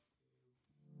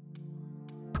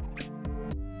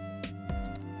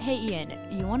Hey, Ian,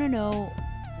 you want to know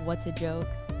what's a joke?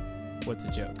 What's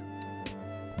a joke?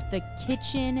 The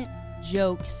kitchen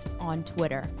jokes on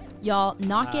Twitter. Y'all,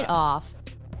 knock it off.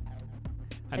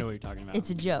 I know what you're talking about. It's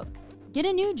a joke. Get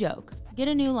a new joke. Get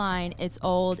a new line. It's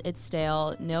old. It's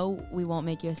stale. No, we won't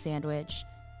make you a sandwich.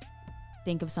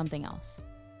 Think of something else.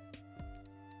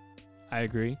 I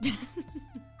agree.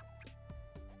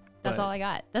 That's all I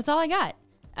got. That's all I got.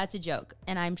 That's a joke.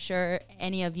 And I'm sure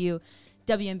any of you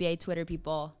WNBA Twitter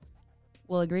people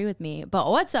will agree with me. But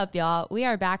what's up, y'all? We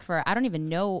are back for, I don't even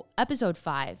know, episode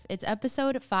 5. It's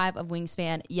episode 5 of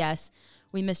Wingspan. Yes,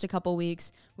 we missed a couple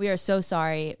weeks. We are so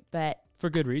sorry, but... For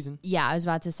good reason. Yeah, I was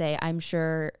about to say, I'm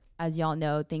sure, as y'all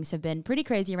know, things have been pretty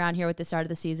crazy around here with the start of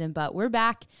the season, but we're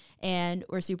back, and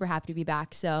we're super happy to be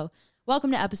back. So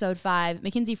welcome to episode 5.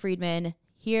 Mackenzie Friedman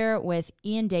here with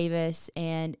Ian Davis,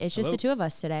 and it's just Hello. the two of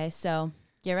us today, so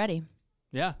get ready.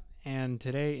 Yeah, and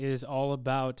today is all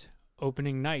about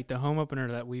opening night, the home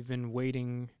opener that we've been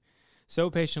waiting so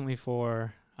patiently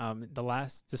for.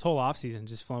 This whole offseason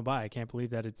just flown by. I can't believe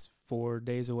that it's 4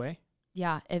 days away.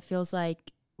 Yeah, it feels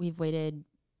like we've waited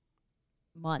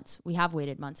months. We have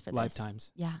waited months for this.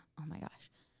 Lifetimes. Yeah. Oh my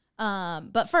gosh.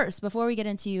 But first, before we get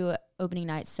into opening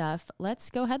night stuff,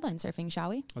 let's go headline surfing, shall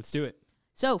we? Let's do it.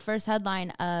 So first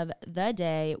headline of the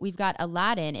day, we've got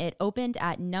Aladdin. It opened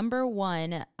at number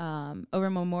 1 over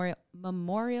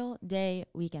Memorial Day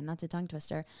weekend. That's a tongue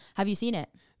twister. Have you seen it?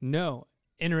 No.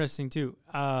 Interesting, too.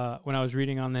 When I was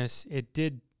reading on this, it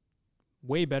did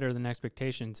way better than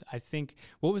expectations. I think,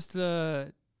 what was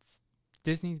the...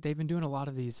 Disney's, they've been doing a lot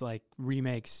of these like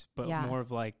remakes, but more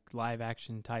of like live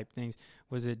action type things.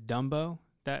 Was it Dumbo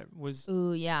that was?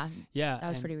 Ooh, yeah. Yeah. That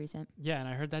was pretty recent. Yeah, and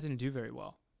I heard that didn't do very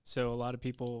well. So a lot of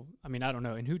people, I mean, I don't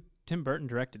know. And Tim Burton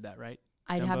directed that, right?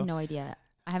 I Dumbo? have no idea.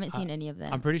 I haven't seen any of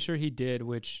them. I'm pretty sure he did,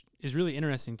 which is really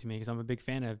interesting to me because I'm a big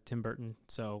fan of Tim Burton.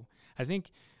 So I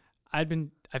think I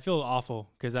feel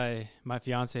awful because my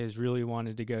fiance has really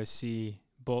wanted to go see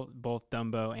both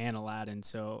Dumbo and Aladdin.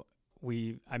 So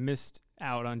I missed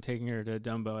out on taking her to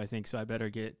Dumbo, I think, so I better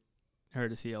get her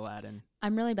to see Aladdin.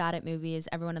 I'm really bad at movies.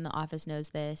 Everyone in the office knows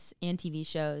this, and TV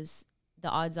shows. The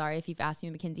odds are, if you've asked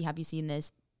me, Mackenzie, have you seen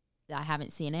this? I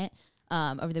haven't seen it.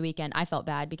 Over the weekend, I felt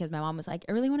bad because my mom was like,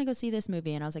 I really want to go see this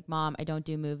movie. And I was like, Mom, I don't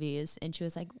do movies. And she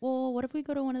was like, well, what if we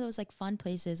go to one of those like fun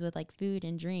places with like food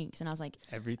and drinks? And I was like,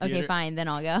 okay, fine, then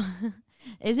I'll go.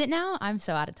 Is it now? I'm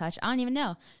so out of touch. I don't even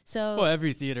know. So, well,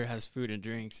 every theater has food and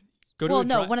drinks.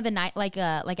 One of the night like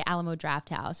an Alamo Draft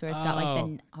House where it's got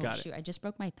like got shoot, I just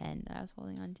broke my pen that I was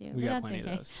holding on to. We got plenty of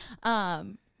those.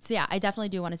 So yeah, I definitely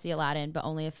do want to see Aladdin, but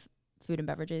only if food and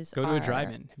beverages go to a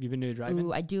drive-in. Have you been to a drive-in?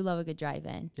 Ooh, I do love a good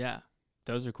drive-in. Yeah,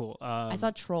 those are cool. I saw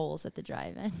Trolls at the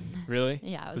drive-in. Really?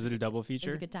 Yeah. Was it a double feature?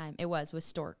 It was a good time. It was with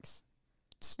storks.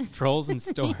 Trolls and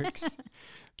storks.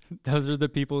 Those are the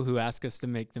people who ask us to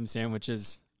make them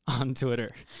sandwiches on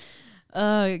Twitter.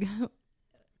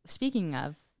 Speaking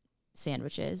of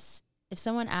sandwiches, if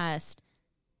someone asked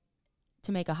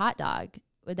to make a hot dog,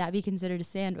 would that be considered a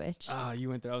sandwich? You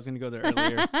went there. I was going to go there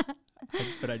earlier,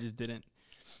 but I just didn't.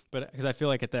 But because I feel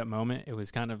like at that moment, it was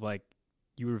kind of like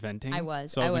you were venting. I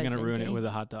was. So I wasn't going to ruin it with a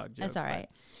hot dog joke. That's all right.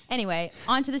 Anyway,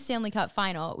 on to the Stanley Cup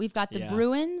final. We've got the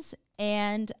Bruins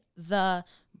and the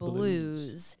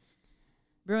Blues.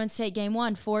 Bruins take game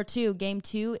 1, 4-2. Game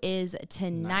 2 is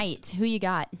tonight. Who you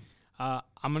got? I'm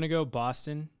going to go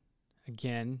Boston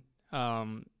again.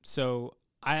 So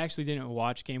I actually didn't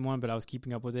watch game 1, but I was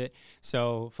keeping up with it.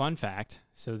 So fun fact.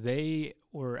 So they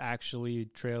were actually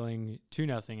trailing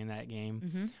 2-0 in that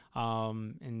game,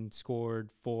 and scored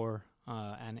 4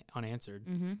 unanswered.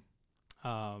 Mm-hmm.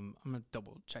 I'm going to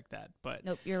double check that, but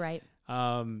nope, you're right.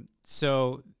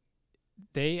 So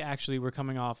they actually were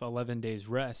coming off 11 days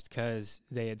rest because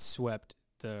they had swept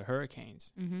the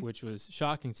Hurricanes, which was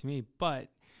shocking to me, but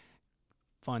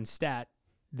fun stat.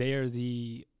 They are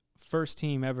the first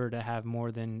team ever to have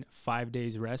more than 5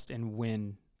 days rest and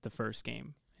win the first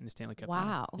game in the Stanley Cup.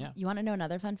 Wow. Final. Yeah. You want to know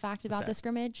another fun fact about the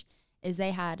scrimmage? Is they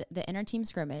had the inter-team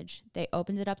scrimmage. They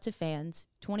opened it up to fans,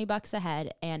 $20 a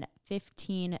head, and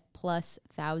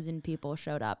 15,000+ people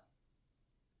showed up.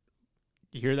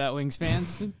 You hear that, Wings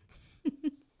fans?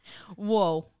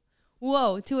 Whoa,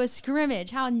 to a scrimmage.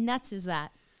 How nuts is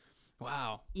that?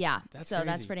 Wow. Yeah,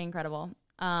 that's pretty incredible.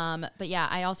 But yeah,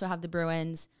 I also have the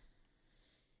Bruins.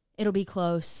 It'll be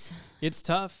close. It's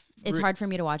tough. It's hard for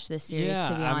me to watch this series,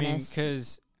 to be honest.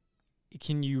 Because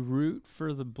can you root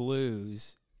for the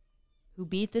Blues? Who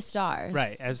beat the Stars.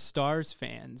 Right, as Stars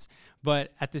fans.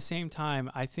 But at the same time,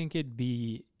 I think it'd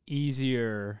be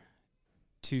easier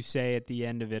to say at the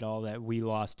end of it all that we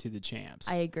lost to the champs.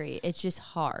 I agree. It's just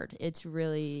hard. It's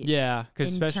really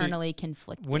because internally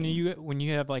conflicting. When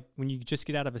you just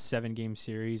get out of a 7-game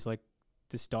series like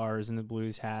the Stars and the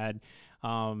Blues had,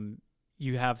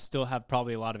 you still have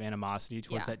probably a lot of animosity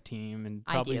towards that team, and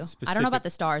probably I do. I don't know about the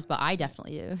Stars, but I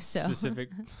definitely do. So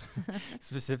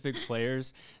specific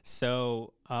players.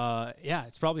 So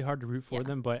it's probably hard to root for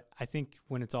them, but I think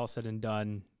when it's all said and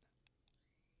done,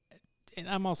 and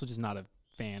I'm also just not a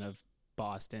fan of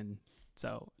Boston.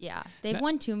 So they've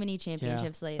won too many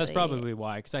championships lately. That's probably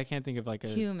why, because I can't think of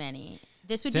too many.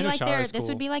 This would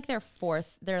be like their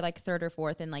fourth. They're like third or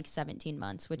fourth in like 17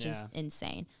 months, which is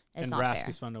insane. It's and not Rask fair.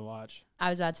 is fun to watch. I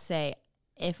was about to say,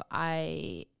 if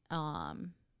I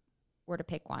were to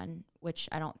pick one, which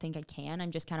I don't think I can,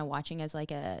 I'm just kind of watching as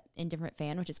like a indifferent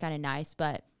fan, which is kind of nice.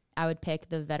 But I would pick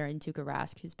the veteran Tuukka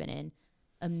Rask, who's been in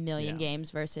a million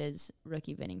games, versus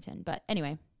rookie Binnington. But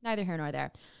anyway, neither here nor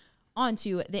there. On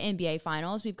to the NBA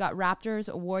Finals. We've got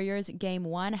Raptors Warriors Game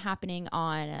 1 happening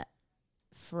on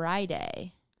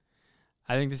Friday.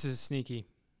 I think this is sneaky.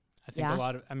 I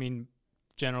think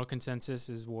general consensus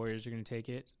is Warriors are going to take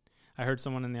it. I heard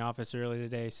someone in the office earlier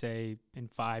today say in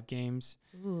 5 games.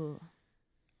 Ooh.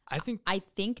 I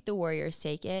think the Warriors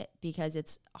take it because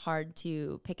it's hard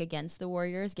to pick against the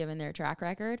Warriors given their track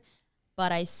record.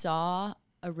 But I saw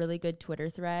a really good Twitter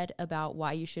thread about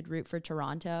why you should root for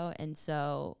Toronto, and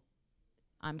so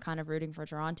I'm kind of rooting for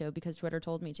Toronto because Twitter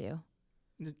told me to.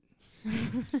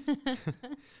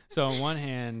 So on one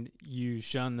hand, you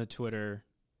shun the Twitter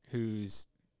who's...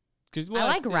 I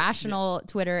like rational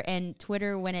Twitter, and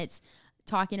Twitter when it's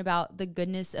talking about the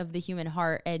goodness of the human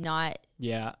heart and not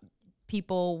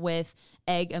people with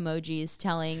egg emojis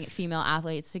telling female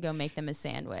athletes to go make them a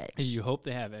sandwich. You hope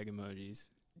they have egg emojis.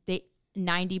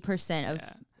 90% of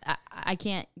I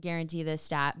can't guarantee this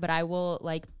stat, but I will,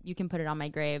 you can put it on my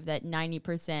grave that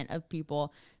 90% of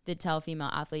people that tell female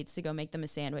athletes to go make them a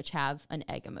sandwich have an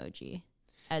egg emoji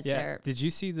as their Did you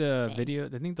see the name. video?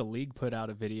 I think the league put out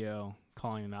a video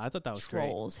calling them out. I thought that was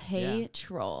Trolls. great. Hey,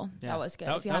 troll. Yeah. That was good.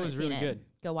 That, if you that haven't was seen really it, good.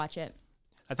 Go watch it.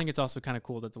 I think it's also kind of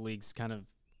cool that the league's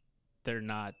they're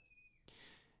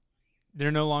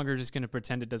no longer just going to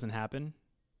pretend it doesn't happen.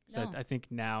 So I think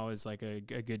now is like a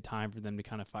good time for them to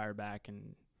kind of fire back.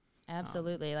 And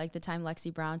absolutely. Like the time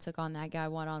Lexi Brown took on that guy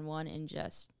one-on-one and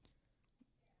just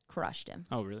crushed him.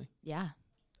 Oh, really? Yeah.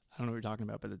 I don't know what you're talking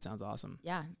about, but it sounds awesome.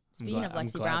 Yeah. Speaking of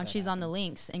Lexi Brown, she's on the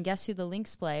Lynx. And guess who the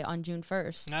Lynx play on June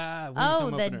 1st?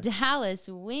 The Dallas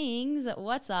Wings.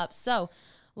 What's up? So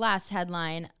last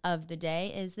headline of the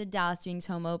day is the Dallas Wings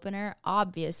home opener,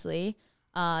 obviously,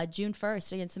 June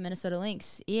 1st against the Minnesota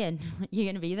Lynx. Ian, you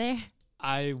going to be there?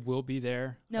 I will be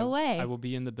there. No way. I will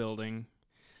be in the building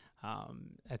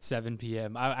at 7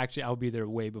 p.m. I'll be there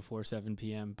way before 7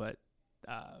 p.m., but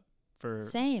for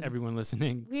everyone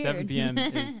listening, Weird. 7 p.m.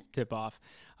 is tip-off.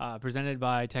 Presented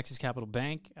by Texas Capital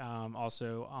Bank,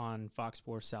 also on Fox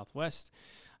Sports Southwest.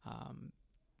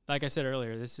 Like I said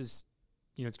earlier, this is,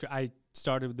 I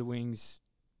started with the Wings,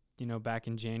 back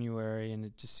in January, and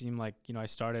it just seemed like, I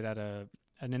started at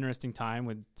an interesting time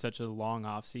with such a long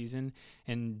off season,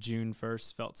 and June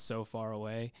 1st felt so far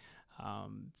away.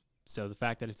 So the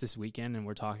fact that it's this weekend and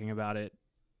we're talking about it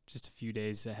just a few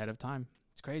days ahead of time,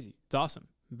 it's crazy. It's awesome.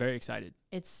 I'm very excited.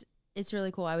 It's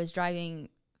really cool. I was driving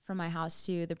from my house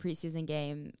to the preseason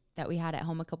game that we had at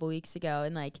home a couple weeks ago,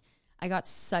 and I got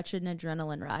such an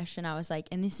adrenaline rush, and I was like,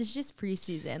 and this is just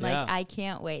preseason. Yeah. I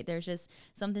can't wait. There's just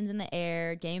something's in the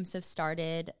air. Games have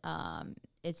started.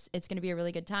 It's going to be a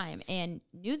really good time. And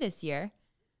new this year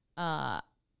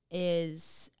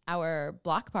is our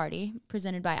block party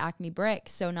presented by Acme Brick.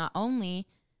 So not only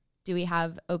do we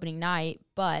have opening night,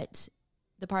 but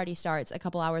the party starts a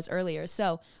couple hours earlier.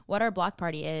 So what our block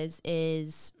party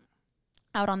is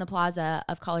out on the plaza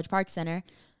of College Park Center.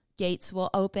 Gates will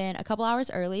open a couple hours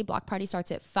early. Block party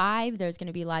starts at 5. There's going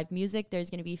to be live music. There's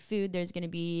going to be food. There's going to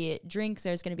be drinks.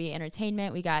 There's going to be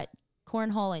entertainment. We got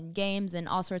cornhole and games and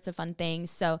all sorts of fun things.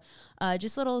 So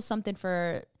just a little something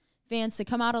for fans to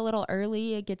come out a little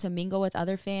early, get to mingle with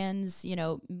other fans,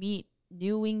 meet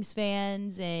new Wings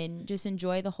fans, and just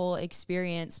enjoy the whole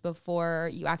experience before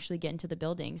you actually get into the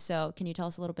building. So can you tell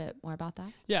us a little bit more about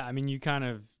that? Yeah, I mean, you kind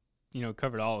of,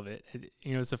 covered all of it.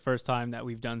 It's the first time that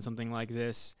we've done something like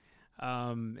this.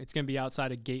 It's going to be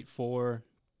outside of Gate 4.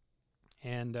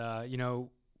 And,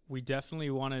 we definitely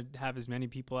want to have as many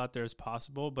people out there as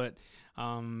possible. But,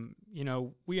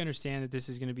 we understand that this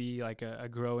is going to be like a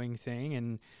growing thing.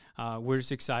 And we're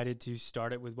just excited to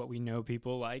start it with what we know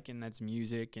people like, and that's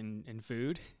music and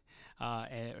food,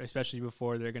 and especially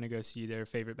before they're going to go see their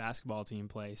favorite basketball team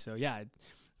play. So, yeah,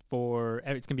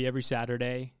 it's going to be every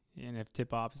Saturday. And if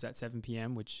tip-off is at 7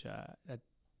 p.m., which I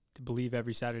believe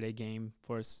every Saturday game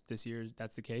for us this year,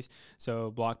 that's the case.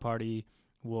 So block party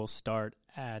will start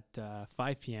at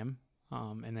 5 p.m.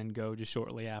 And then go just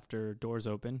shortly after doors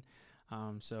open.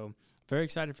 So very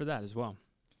excited for that as well.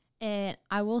 And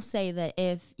I will say that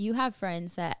if you have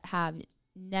friends that have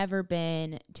never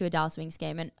been to a Dallas Wings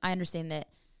game, and I understand that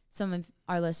some of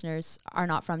our listeners are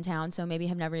not from town, so maybe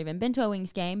have never even been to a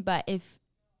Wings game, but if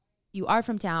you are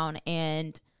from town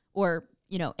or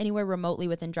anywhere remotely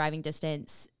within driving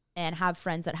distance and have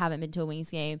friends that haven't been to a Wings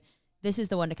game, this is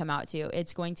the one to come out to.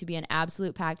 It's going to be an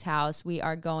absolute packed house. We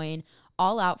are going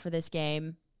all out for this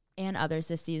game and others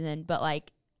this season, but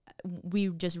we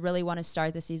just really want to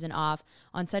start the season off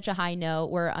on such a high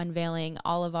note. We're unveiling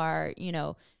all of our,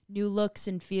 new looks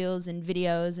and feels and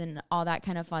videos and all that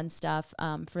kind of fun stuff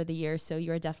for the year. So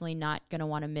you're definitely not going to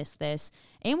want to miss this.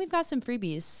 And we've got some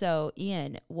freebies. So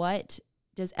Ian, what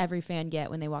does every fan get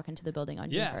when they walk into the building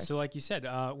on June 1st? So like you said,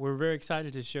 we're very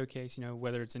excited to showcase,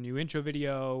 whether it's a new intro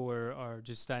video or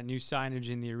just that new signage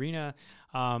in the arena.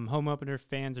 Home opener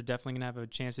fans are definitely going to have a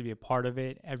chance to be a part of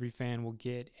it. Every fan will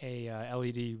get a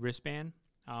LED wristband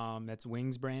that's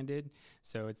Wings branded.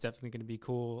 So it's definitely going to be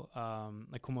cool,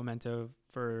 a cool memento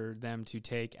for them to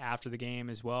take after the game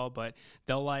as well. But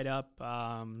they'll light up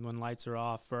when lights are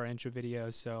off for our intro video.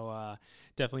 So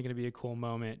definitely going to be a cool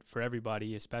moment for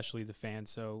everybody, especially the fans.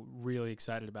 So really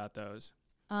excited about those.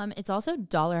 It's also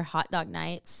 $1 hot dog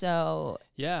night. So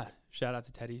yeah, shout out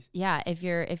to Teddy's. Yeah, if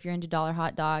you're into $1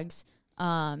 hot dogs,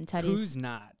 Teddy's. Who's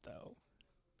not though?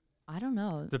 I don't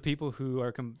know. The people who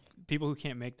are people who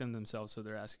can't make them themselves, so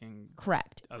they're asking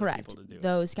correct people to do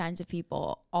those kinds of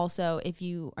people. Also, if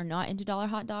you are not into $1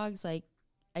 hot dogs, I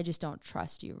just don't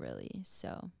trust you really.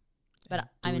 So, but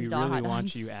I'm into $1 hot dogs. We really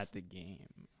want you at the game.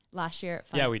 Last year,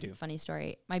 we do. Funny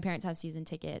story. My parents have season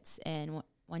tickets, and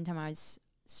one time I was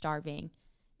starving,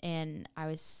 and I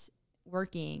was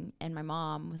working, and my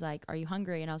mom was like, "Are you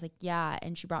hungry?" And I was like, "Yeah."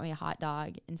 And she brought me a hot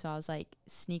dog, and so I was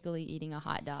sneakily eating a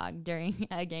hot dog during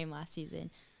a game last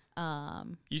season.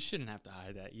 You shouldn't have to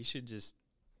hide that. You should just.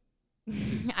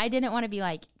 I didn't want to be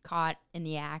caught in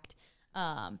the act.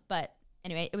 But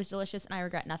anyway, it was delicious, and I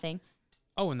regret nothing.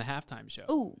 Oh, and the halftime show.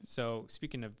 Oh, so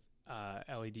speaking of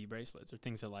LED bracelets or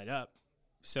things that light up,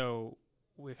 so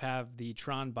we have the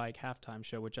Tron Bike halftime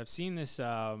show, which I've seen this.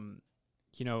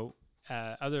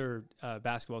 Other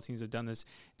basketball teams have done this.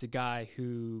 It's a guy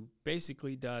who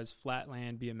basically does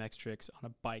flatland BMX tricks on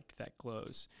a bike that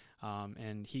glows,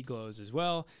 and he glows as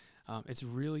well. It's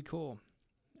really cool.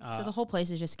 So the whole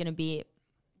place is just going to be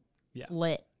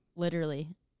lit, literally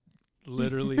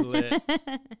lit.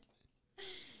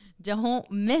 Don't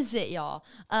miss it, y'all.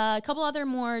 A couple other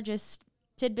more just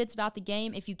tidbits about the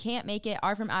game. If you can't make it,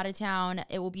 are from out of town,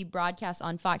 it will be broadcast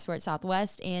on Fox Sports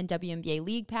Southwest and WNBA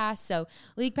League Pass. So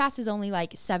League Pass is only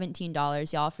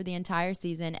 $17, y'all, for the entire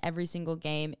season, every single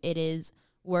game. It is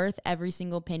worth every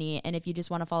single penny. And if you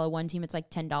just want to follow one team, it's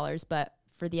 $10. But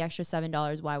for the extra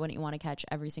 $7, why wouldn't you want to catch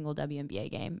every single WNBA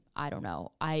game? I don't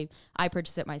know. I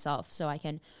purchased it myself so I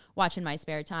can watch in my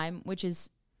spare time, which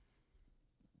is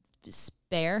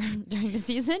spare during the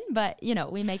season, but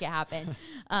we make it happen.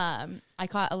 I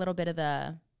caught a little bit of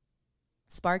the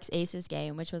Sparks Aces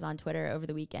game, which was on Twitter over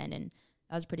the weekend, and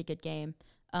that was a pretty good game.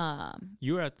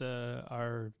 You were at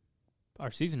our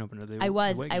season opener. I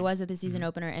was at the season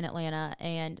opener in Atlanta,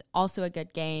 and also a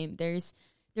good game. There's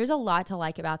a lot to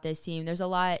like about this team. There's a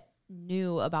lot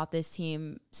new about this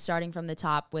team, starting from the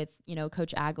top with,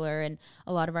 Coach Agler and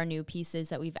a lot of our new pieces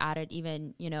that we've added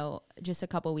even, just a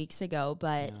couple weeks ago.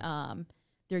 But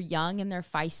they're young and they're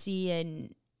feisty,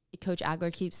 and Coach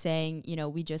Agler keeps saying,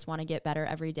 we just want to get better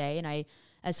every day. And I,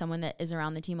 as someone that is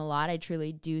around the team a lot, I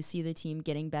truly do see the team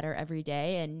getting better every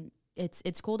day, and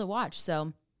it's cool to watch.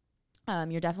 So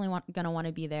you're definitely going to want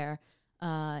to be there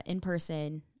in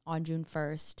person on June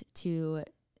 1st to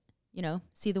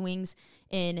see the Wings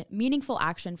in meaningful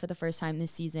action for the first time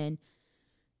this season.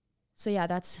 So yeah,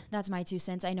 that's my 2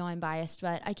 cents. I know I'm biased,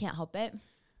 but I can't help it.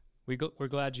 We're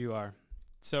glad you are.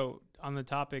 So on the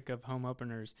topic of home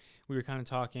openers, we were kind of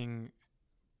talking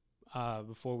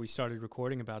before we started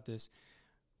recording about this.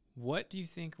 What do you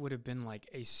think would have been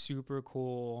a super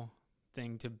cool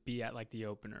thing to be at the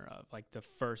opener of the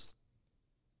first,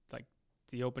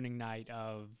 the opening night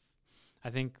of, I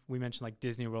think we mentioned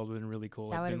Disney World would have been really cool.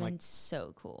 That would have been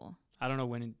so cool. I don't know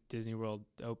when Disney World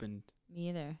opened. Me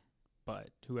either. But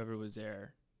whoever was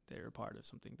there, they were part of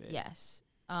something big. Yes.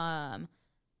 I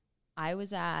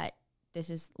was at, this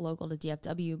is local to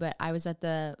DFW, but I was at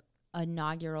the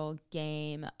inaugural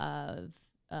game of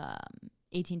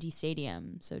AT&T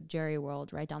Stadium, so Jerry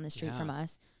World, right down the street from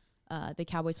us. the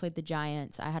Cowboys played the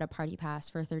Giants, I had a party pass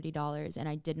for $30, and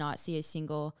I did not see a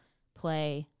single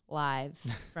play live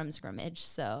from scrimmage.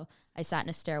 So I sat in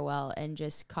a stairwell and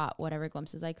just caught whatever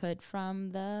glimpses I could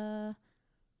from the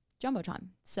Jumbotron.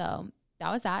 So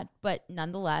that was that. But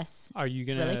nonetheless, are you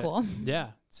gonna really cool?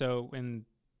 Yeah. So in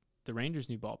the Rangers'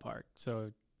 new ballpark.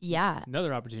 So yeah,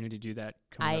 another opportunity to do that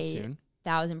coming up soon.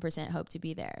 1,000% hope to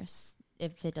be there.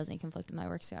 If it doesn't conflict with my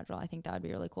work schedule, I think that would be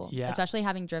really cool. Yeah. Especially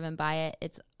having driven by it.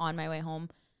 It's on my way home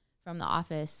from the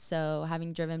office. So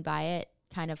having driven by it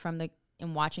kind of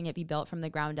and watching it be built from the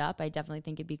ground up, I definitely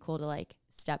think it'd be cool to like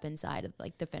step inside of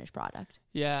like the finished product.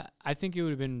 Yeah. I think it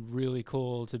would have been really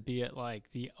cool to be at like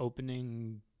the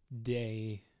opening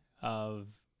day of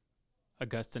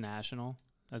Augusta National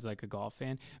as like a golf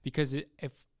fan, because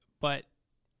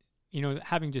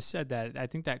having just said that, I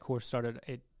think that course started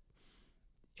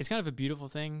it's kind of a beautiful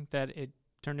thing that it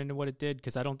turned into what it did,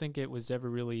 because I don't think it was ever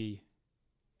really,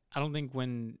 I don't think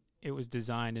when it was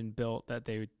designed and built that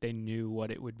they knew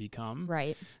what it would become.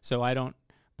 Right. So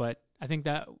but I think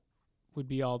that would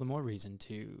be all the more reason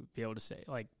to be able to say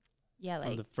like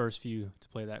the first few to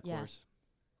play that course.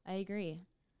 I agree.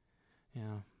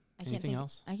 Yeah. Anything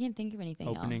else? I can't think of anything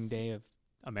else. Opening day of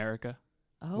America.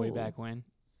 Way back when.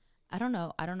 I don't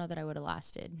know that I would have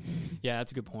lasted. Yeah,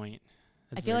 that's a good point.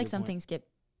 I feel like some things get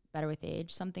better with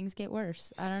age. Some things get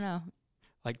worse. I don't know.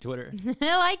 Like Twitter.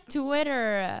 Like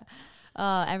Twitter.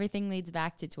 Everything leads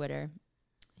back to Twitter.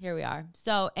 Here we are.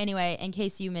 So anyway, in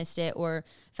case you missed it or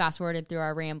fast forwarded through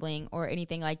our rambling or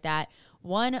anything like that,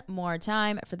 one more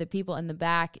time for the people in the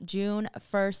back, June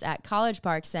 1st at College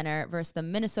Park Center versus the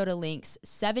Minnesota Lynx,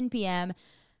 7 p.m.,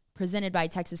 presented by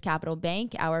Texas Capital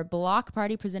Bank. Our block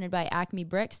party presented by Acme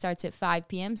Brick starts at 5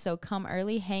 p.m. So come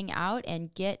early, hang out,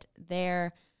 and get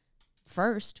there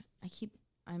first.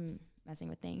 I'm messing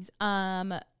with things.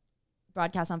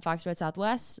 Broadcast on Fox Red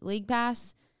Southwest, League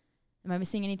Pass. Am I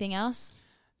missing anything else?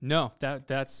 No,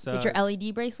 that's get your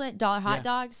LED bracelet, $1 hot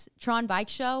dogs, Tron Bike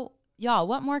Show. Y'all,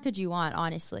 what more could you want,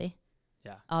 honestly?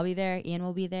 Yeah. I'll be there. Ian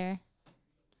will be there.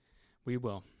 We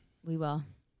will.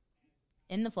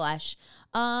 In the flesh.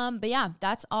 But yeah,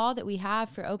 that's all that we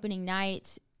have for opening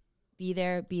night. Be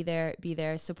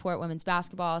there. Support women's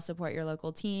basketball. Support your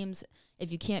local teams.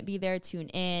 If you can't be there, tune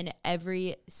in.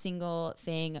 Every single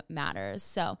thing matters.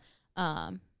 So,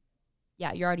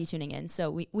 yeah, you're already tuning in. So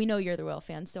we know you're the real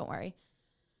fans. Don't worry.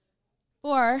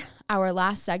 For our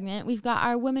last segment, we've got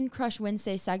our Women Crush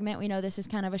Wednesday segment. We know this is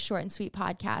kind of a short and sweet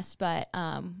podcast, but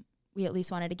we at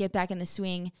least wanted to get back in the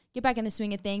swing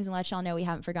of things and let y'all know we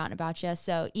haven't forgotten about you.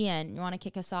 So, Ian, you want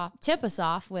to tip us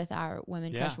off with our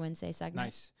Women Crush Wednesday segment?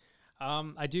 Nice.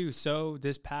 I do. So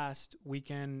this past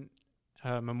weekend,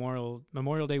 Memorial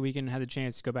Day weekend, had the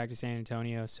chance to go back to San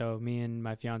Antonio. So me and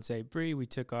my fiance Bree, we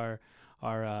took our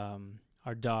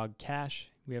dog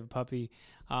Cash. We have a puppy.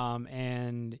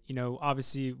 And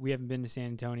obviously we haven't been to San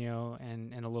Antonio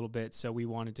in a little bit, so we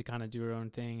wanted to kind of do our own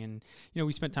thing. And,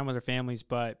 we spent time with our families,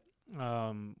 but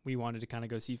we wanted to kind of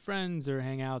go see friends or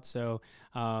hang out. So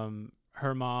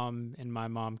her mom and my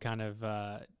mom kind of,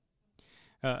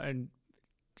 and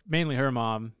mainly her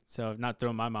mom, so not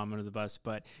throwing my mom under the bus,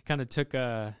 but kind of took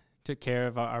care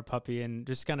of our puppy, and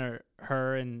just kind of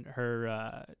her and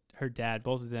her dad,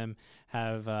 both of them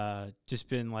have just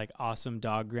been like awesome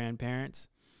dog grandparents.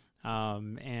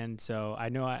 And so I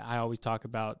know I always talk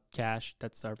about Cash,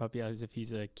 that's our puppy, as if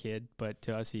he's a kid, but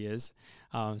to us he is.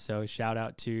 So shout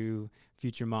out to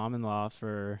future mom-in-law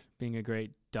for being a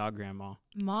great dog grandma.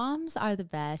 Moms are the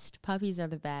best. Puppies are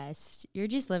the best. You're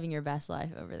just living your best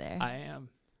life over there. I am.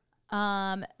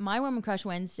 My Woman Crush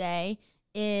Wednesday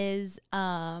is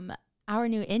our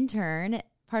new intern,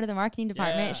 part of the marketing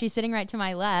department. Yeah. She's sitting right to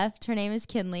my left. Her name is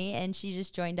Kinley, and she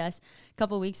just joined us a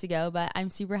couple weeks ago, but I'm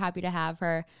super happy to have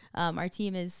her. Our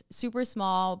team is super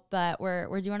small, but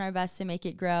we're doing our best to make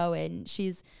it grow, and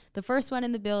she's the first one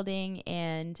in the building,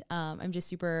 and I'm just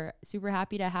super, super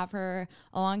happy to have her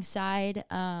alongside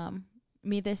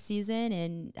me this season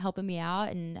and helping me out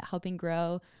and helping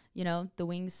grow, the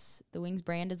Wings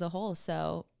brand as a whole.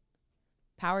 So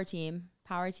power team,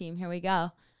 here we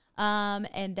go.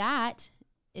 And that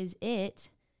is it.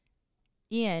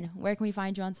 Ian, where can we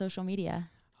find you on social media?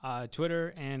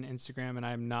 Twitter and Instagram, and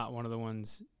I'm not one of the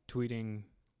ones tweeting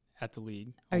at the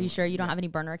league. Are you sure you don't have any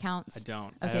burner accounts? I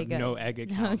don't. Okay, I have good. No egg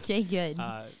accounts. Okay, good.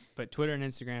 But Twitter and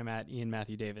Instagram at Ian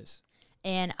Matthew Davis.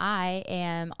 And I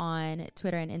am on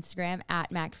Twitter and Instagram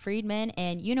at Mac Friedman.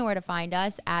 And you know where to find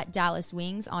us at Dallas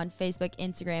Wings on Facebook,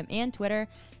 Instagram, and Twitter.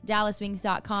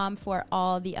 DallasWings.com for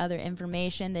all the other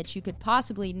information that you could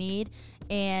possibly need.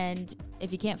 And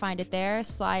if you can't find it there,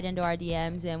 slide into our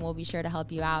DMs and we'll be sure to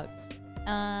help you out.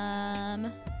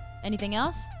 Anything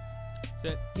else? That's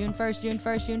it. June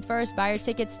 1st. Buy your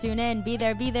tickets, tune in. Be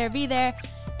there.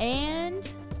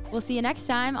 And we'll see you next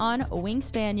time on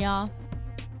Wingspan, y'all.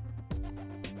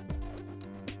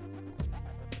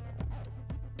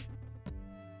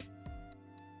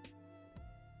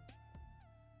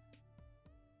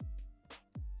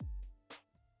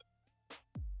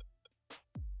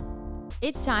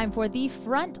 It's time for the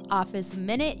Front Office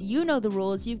Minute. You know the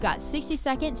rules. You've got 60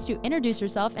 seconds to introduce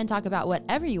yourself and talk about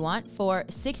whatever you want for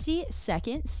 60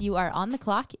 seconds. You are on the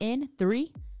clock in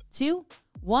 3, 2,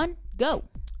 1, go.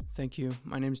 Thank you.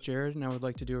 My name's Jared, and I would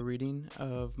like to do a reading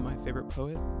of my favorite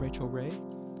poet, Rachel Ray,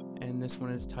 and this one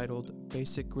is titled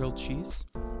Basic Grilled Cheese.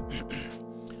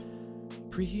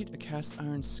 Preheat a cast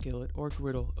iron skillet or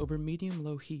griddle over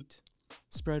medium-low heat.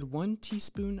 Spread 1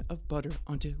 teaspoon of butter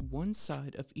onto one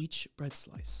side of each bread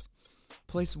slice.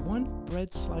 Place 1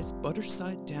 bread slice butter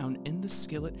side down in the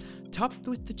skillet, topped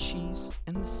with the cheese,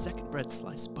 and the second bread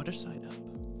slice butter side up.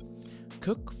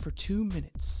 Cook for 2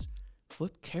 minutes.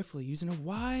 Flip carefully using a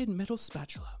wide metal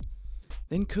spatula.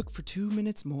 Then cook for 2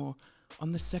 minutes more on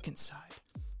the second side.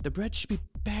 The bread should be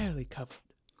barely covered.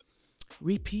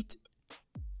 Repeat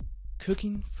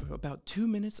cooking for about 2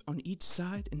 minutes on each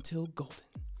side until golden.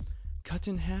 Cut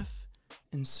in half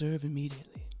and serve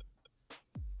immediately.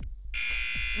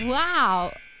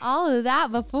 Wow, all of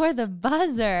that before the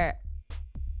buzzer.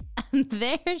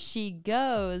 There she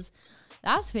goes.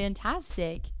 That's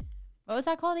fantastic. What was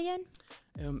that called again?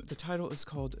 The title is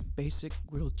called Basic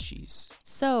Grilled Cheese.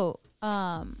 So,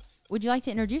 would you like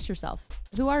to introduce yourself?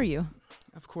 Who are you?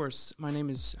 Of course, my name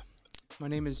is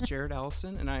Jared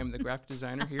Allison, and I am the graphic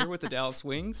designer here with the Dallas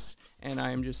Wings, and I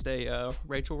am just a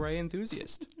Rachel Ray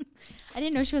enthusiast. I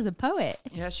didn't know she was a poet.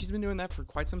 Yeah, she's been doing that for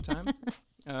quite some time.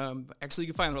 Actually,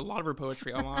 you can find a lot of her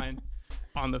poetry online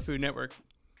on the Food Network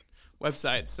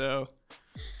website. So,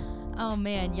 oh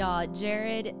man, y'all,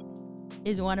 Jared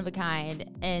is one of a kind,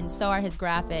 and so are his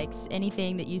graphics.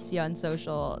 Anything that you see on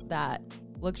social that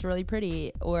looks really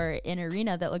pretty, or in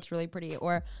arena that looks really pretty,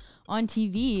 or on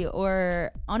TV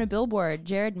or on a billboard,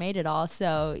 Jared made it all.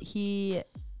 So he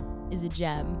is a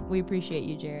gem. We appreciate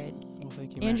you, Jared. Well,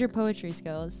 thank you, and Matt. your poetry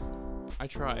skills. I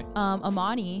try.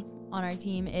 Amani on our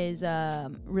team is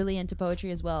really into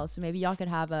poetry as well. So maybe y'all could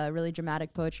have a really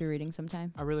dramatic poetry reading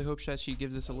sometime. I really hope that she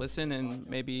gives us a listen and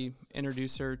maybe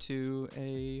introduce her to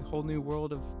a whole new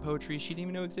world of poetry she didn't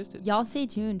even know existed. Y'all stay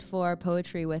tuned for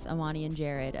Poetry with Amani and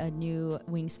Jared, a new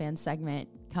Wingspan segment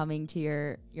coming to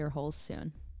your holes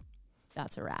soon.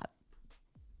 That's a wrap.